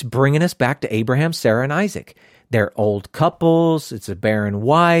 it's bringing us back to Abraham, Sarah, and Isaac. They're old couples. It's a barren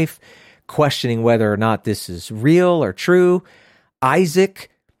wife, questioning whether or not this is real or true.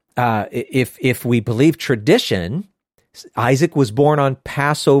 Isaac, if we believe tradition, Isaac was born on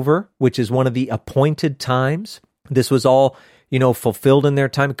Passover, which is one of the appointed times. This was all, fulfilled in their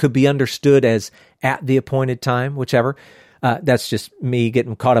time. It could be understood as at the appointed time, whichever. That's just me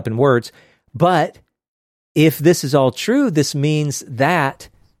getting caught up in words. But if this is all true, this means that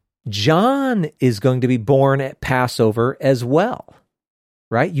John is going to be born at Passover as well,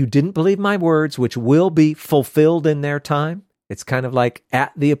 right? You didn't believe my words, which will be fulfilled in their time. It's kind of like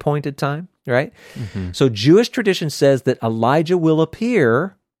at the appointed time, right? Mm-hmm. So Jewish tradition says that Elijah will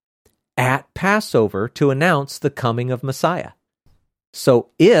appear at Passover to announce the coming of Messiah.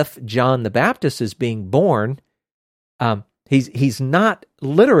 So if John the Baptist is being born, he's not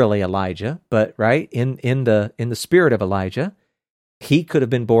literally Elijah, but right in the spirit of Elijah, he could have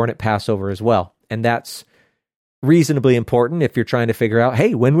been born at Passover as well. And that's reasonably important if you're trying to figure out,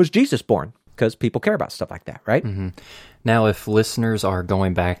 hey, when was Jesus born? Because people care about stuff like that, right? Mm-hmm. Now, if listeners are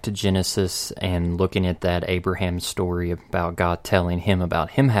going back to Genesis and looking at that Abraham story about God telling him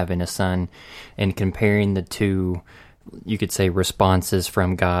about him having a son and comparing the two, you could say, responses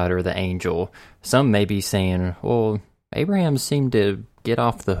from God or the angel, some may be saying, well, Abraham seemed to get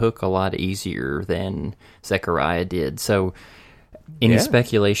off the hook a lot easier than Zechariah did. So any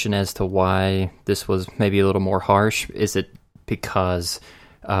speculation as to why this was maybe a little more harsh? Is it because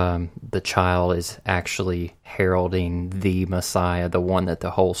the child is actually heralding the Messiah, the one that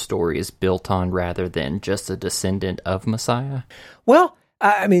the whole story is built on, rather than just a descendant of Messiah? Well,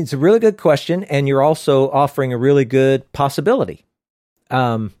 I mean, it's a really good question, and you're also offering a really good possibility.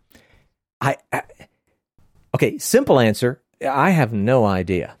 Okay, simple answer, I have no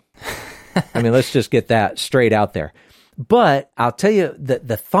idea. I mean, let's just get that straight out there. But I'll tell you,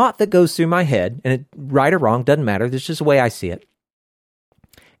 the thought that goes through my head, and right or wrong, doesn't matter, this is just the way I see it.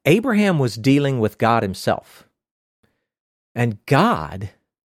 Abraham was dealing with God himself. And God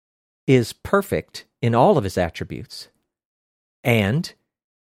is perfect in all of his attributes. And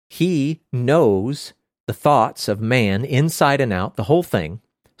he knows the thoughts of man inside and out, the whole thing.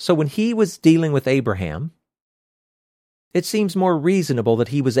 So when he was dealing with Abraham, it seems more reasonable that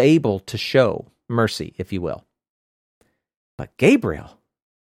he was able to show mercy, if you will. But Gabriel,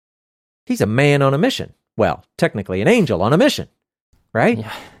 he's a man on a mission. Well, technically an angel on a mission, right?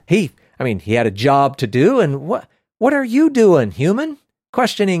 Yeah. He had a job to do, and what are you doing, human?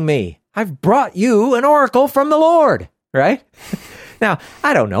 Questioning me. I've brought you an oracle from the Lord, right? Now,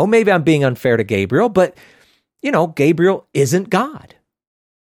 I don't know, maybe I'm being unfair to Gabriel, but, Gabriel isn't God.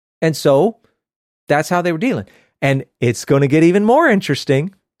 And so that's how they were dealing. And it's going to get even more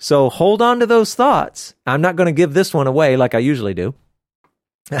interesting. So hold on to those thoughts. I'm not going to give this one away like I usually do.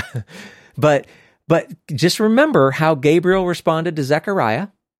 But just remember how Gabriel responded to Zechariah,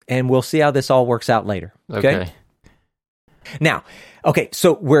 and we'll see how this all works out later. Okay. Now,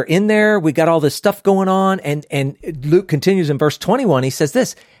 so we're in there. We got all this stuff going on, and Luke continues in verse 21. He says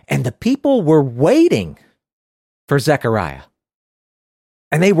this, and the people were waiting for Zechariah,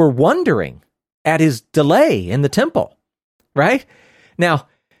 and they were wondering at his delay in the temple, right? Now,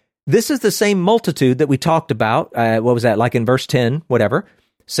 this is the same multitude that we talked about. What was that, like in verse 10, whatever.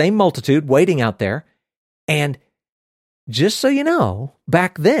 Same multitude waiting out there. And just so you know,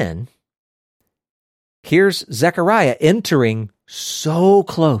 back then, here's Zechariah entering so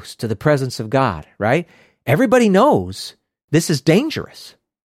close to the presence of God, right? Everybody knows this is dangerous,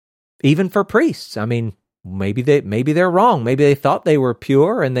 even for priests. I mean, maybe they're wrong. Maybe they thought they were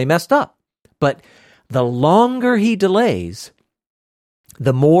pure and they messed up. But the longer he delays,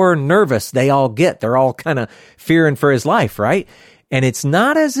 the more nervous they all get. They're all kind of fearing for his life, right? And it's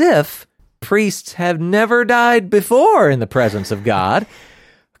not as if priests have never died before in the presence of God,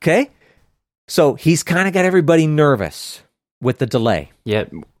 okay? So he's kind of got everybody nervous with the delay. Yeah,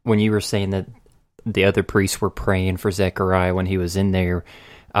 when you were saying that the other priests were praying for Zechariah when he was in there,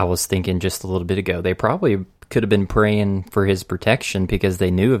 I was thinking just a little bit ago, they probably could have been praying for his protection because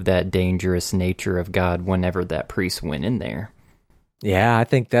they knew of that dangerous nature of God whenever that priest went in there. Yeah, I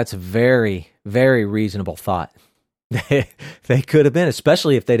think that's a very, very reasonable thought. They could have been,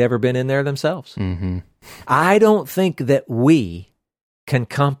 especially if they'd ever been in there themselves. Mm-hmm. I don't think that we can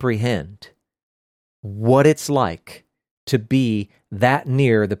comprehend what it's like to be that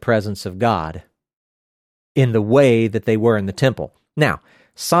near the presence of God in the way that they were in the temple. Now,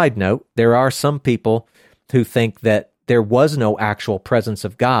 side note, there are some people who think that there was no actual presence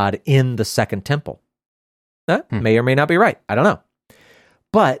of God in the second temple. That may or may not be right. I don't know.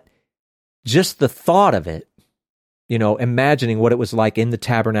 But just the thought of it, imagining what it was like in the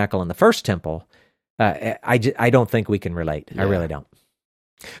tabernacle in the first temple, I don't think we can relate. Yeah. I really don't.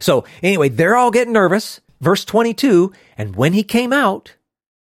 So anyway, they're all getting nervous. Verse 22, and when he came out,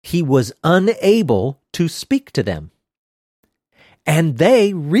 he was unable to speak to them. And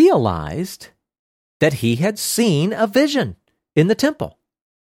they realized that he had seen a vision in the temple.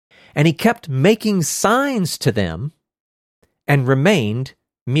 And he kept making signs to them and remained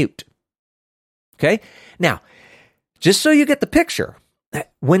mute. Okay? Now, just so you get the picture,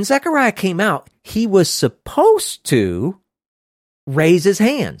 when Zechariah came out, he was supposed to raise his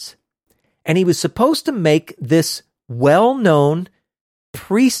hands. And he was supposed to make this well-known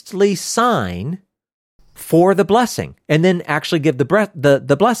priestly sign for the blessing, and then actually give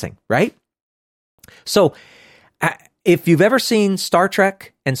the blessing, right? So, if you've ever seen Star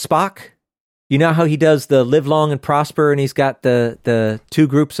Trek and Spock, you know how he does the live long and prosper, and he's got the two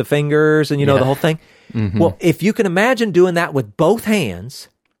groups of fingers, and the whole thing? Mm-hmm. Well, if you can imagine doing that with both hands,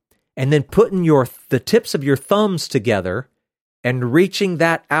 and then putting the tips of your thumbs together and reaching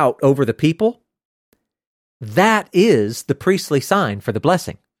that out over the people, that is the priestly sign for the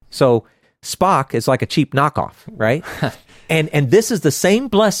blessing. So Spock is like a cheap knockoff, right? and this is the same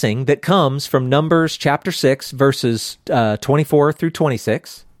blessing that comes from Numbers chapter 6, verses 24 through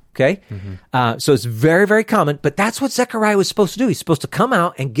 26, okay? Mm-hmm. So it's very, very common, but that's what Zechariah was supposed to do. He's supposed to come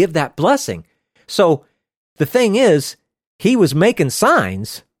out and give that blessing. So the thing is, he was making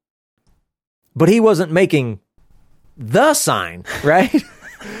signs, but he wasn't making the sign, right?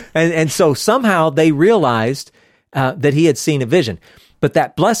 and so somehow they realized that he had seen a vision. But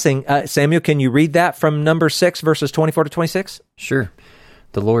that blessing, Samuel, can you read that from Numbers 6, verses 24 to 26? Sure.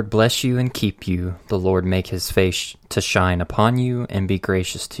 The Lord bless you and keep you. The Lord make his face to shine upon you and be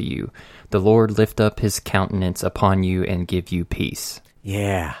gracious to you. The Lord lift up his countenance upon you and give you peace.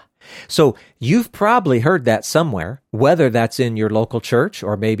 Yeah. So you've probably heard that somewhere, whether that's in your local church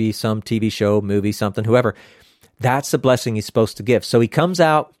or maybe some TV show, movie, something, whoever. That's the blessing he's supposed to give. So he comes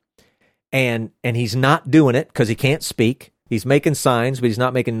out and he's not doing it because he can't speak. He's making signs, but he's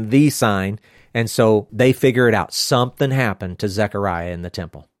not making the sign. And so they figure it out. Something happened to Zechariah in the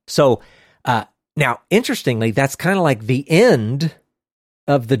temple. So now, interestingly, that's kind of like the end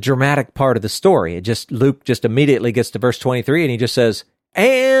of the dramatic part of the story. Luke just immediately gets to verse 23 and he just says,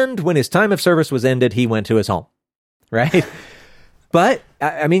 and when his time of service was ended, he went to his home, right? But,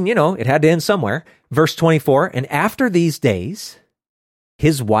 I mean, it had to end somewhere. Verse 24, and after these days,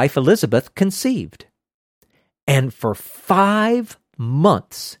 his wife Elizabeth conceived. And for 5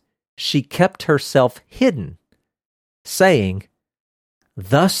 months, she kept herself hidden, saying,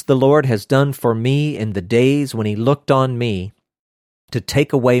 thus the Lord has done for me in the days when he looked on me to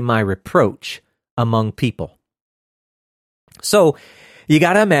take away my reproach among people. So, you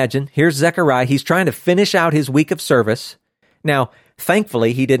got to imagine, here's Zechariah. He's trying to finish out his week of service. Now,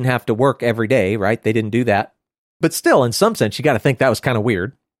 thankfully, he didn't have to work every day, right? They didn't do that. But still, in some sense, you got to think that was kind of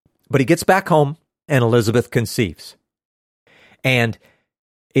weird. But he gets back home, and Elizabeth conceives. And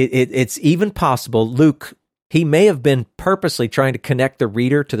it's even possible, Luke, he may have been purposely trying to connect the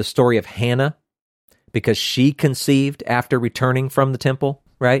reader to the story of Hannah, because she conceived after returning from the temple,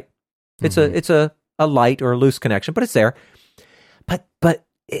 right? Mm-hmm. It's a light or a loose connection, but it's there. But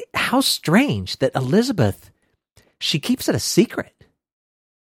how strange that Elizabeth, she keeps it a secret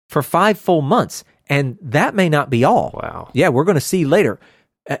for 5 full months. And that may not be all. Wow. Yeah, we're going to see later.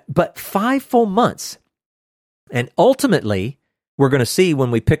 But 5 full months. And ultimately, we're going to see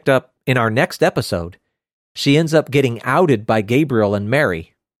when we picked up in our next episode, she ends up getting outed by Gabriel and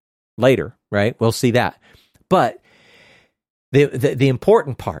Mary later, right? We'll see that. But the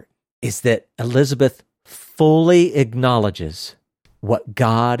important part is that Elizabeth fully acknowledges what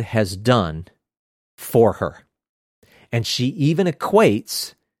God has done for her. And she even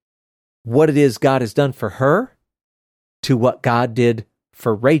equates what it is God has done for her to what God did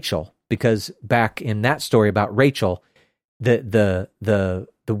for Rachel, because back in that story about Rachel, the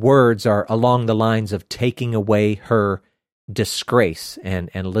words are along the lines of taking away her disgrace, and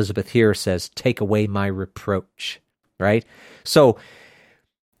Elizabeth here says, take away my reproach, right? So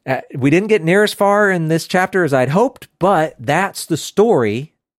we didn't get near as far in this chapter as I'd hoped, but that's the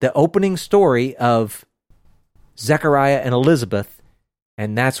story, the opening story of Zechariah and Elizabeth,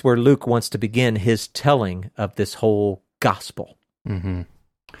 and that's where Luke wants to begin his telling of this whole gospel. Mm-hmm.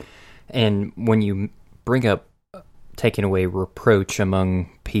 And when you bring up taking away reproach among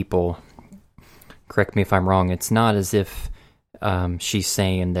people, correct me if I'm wrong, it's not as if she's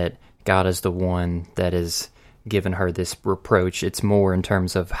saying that God is the one that is giving her this reproach. It's more in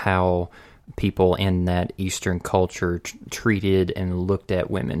terms of how people in that Eastern culture treated and looked at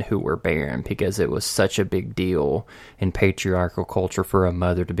women who were barren, because it was such a big deal in patriarchal culture for a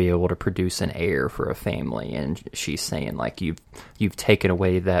mother to be able to produce an heir for a family. And she's saying, like, you've taken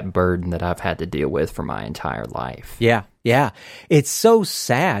away that burden that I've had to deal with for my entire life. Yeah. It's so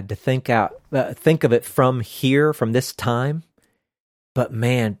sad to think of it from this time. But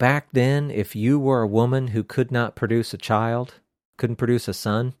man, back then, if you were a woman who could not produce a child, couldn't produce a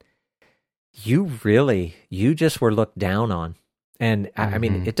son, you just were looked down on. And I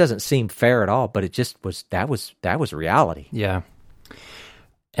mean, it doesn't seem fair at all, but it just was, that was reality. Yeah.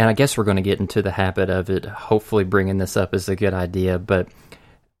 And I guess we're going to get into the habit of it. Hopefully bringing this up is a good idea, but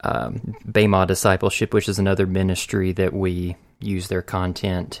Bema Discipleship, which is another ministry that we use their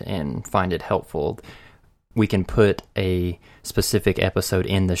content and find it helpful, we can put a specific episode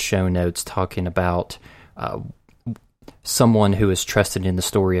in the show notes talking about someone who is trusted in the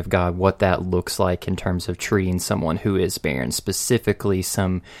story of God, what that looks like in terms of treating someone who is barren, specifically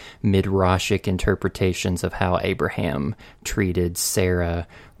some midrashic interpretations of how Abraham treated Sarah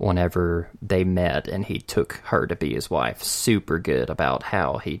whenever they met and he took her to be his wife. Super good about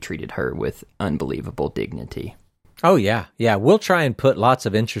how he treated her with unbelievable dignity. Oh, yeah. We'll try and put lots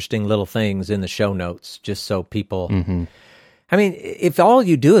of interesting little things in the show notes just so people... Mm-hmm. I mean, if all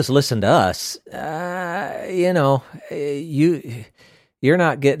you do is listen to us, you're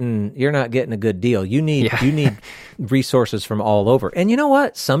not getting a good deal. You need resources from all over. And you know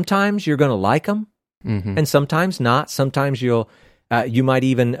what? Sometimes you're going to like them, and sometimes not. Sometimes you might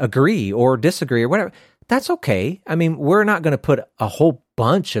even agree or disagree or whatever. That's okay. I mean, we're not going to put a whole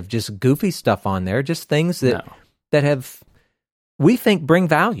bunch of just goofy stuff on there. Just things that we think bring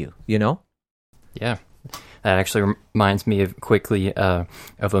value. Yeah. That actually reminds me quickly of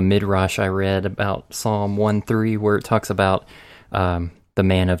a midrash I read about Psalm 1:3, where it talks about the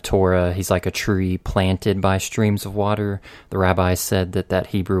man of Torah. He's like a tree planted by streams of water. The rabbi said that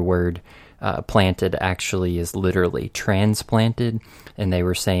Hebrew word planted actually is literally transplanted, and they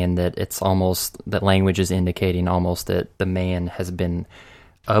were saying that it's almost, that language is indicating almost that the man has been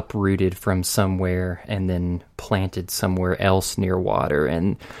uprooted from somewhere and then planted somewhere else near water,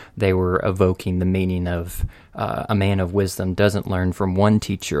 and they were evoking the meaning of a man of wisdom doesn't learn from one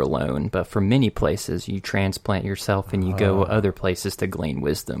teacher alone, but from many places. You transplant yourself and you go other places to glean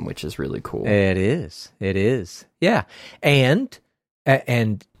wisdom, which is really cool. It is. Yeah. And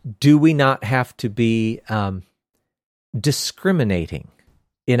do we not have to be discriminating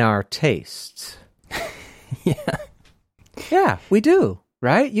in our tastes? Yeah, we do.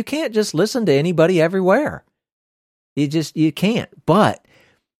 Right? You can't just listen to anybody everywhere. You can't. But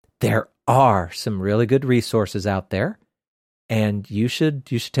there are some really good resources out there, and you should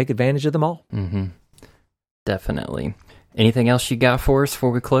take advantage of them all. Mm-hmm. Definitely. Anything else you got for us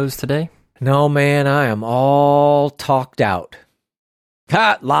before we close today? No, man, I am all talked out.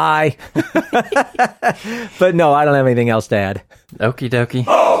 Ha! Lie. But no, I don't have anything else to add. Okie dokie.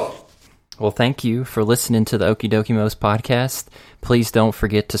 Oh! Well, thank you for listening to the Okie Dokie Most podcast. Please don't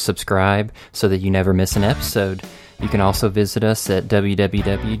forget to subscribe so that you never miss an episode. You can also visit us at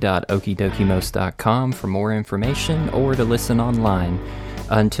www.okiedokimost.com for more information or to listen online.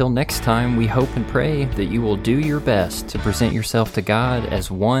 Until next time, we hope and pray that you will do your best to present yourself to God as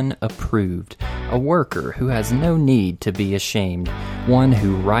one approved, a worker who has no need to be ashamed, one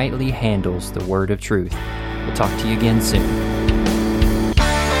who rightly handles the word of truth. We'll talk to you again soon.